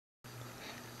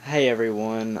Hey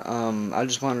everyone, I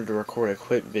just wanted to record a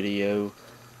quick video.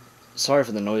 Sorry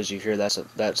for the noise you hear,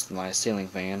 that's my ceiling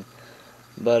fan.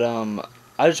 But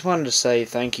I just wanted to say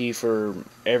thank you for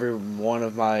every one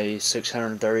of my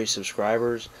 630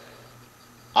 subscribers.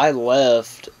 I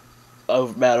left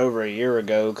about over a year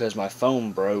ago because my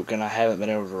phone broke and I haven't been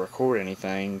able to record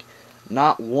anything.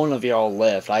 Not one of y'all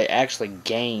left. I actually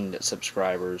gained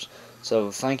subscribers. So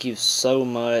thank you so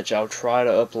much. I'll try to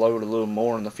upload a little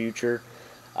more in the future.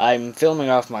 I'm filming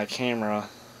off my camera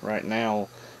right now,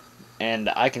 and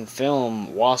I can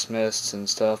film wasp nests and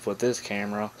stuff with this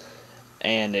camera,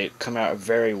 and it come out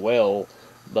very well,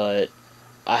 but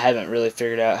I haven't really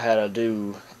figured out how to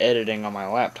do editing on my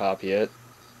laptop yet.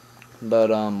 But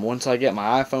once I get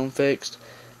my iPhone fixed,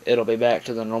 it'll be back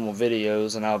to the normal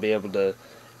videos, and I'll be able to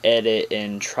edit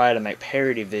and try to make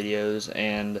parody videos,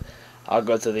 and I'll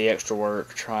go through the extra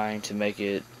work trying to make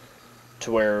it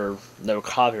to where no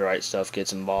copyright stuff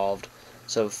gets involved.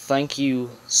 So thank you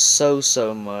so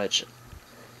much.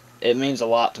 It means a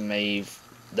lot to me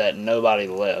that nobody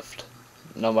left.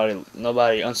 Nobody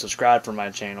unsubscribed from my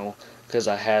channel because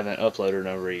I haven't uploaded in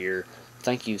over a year.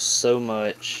 Thank you so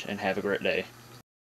much and have a great day.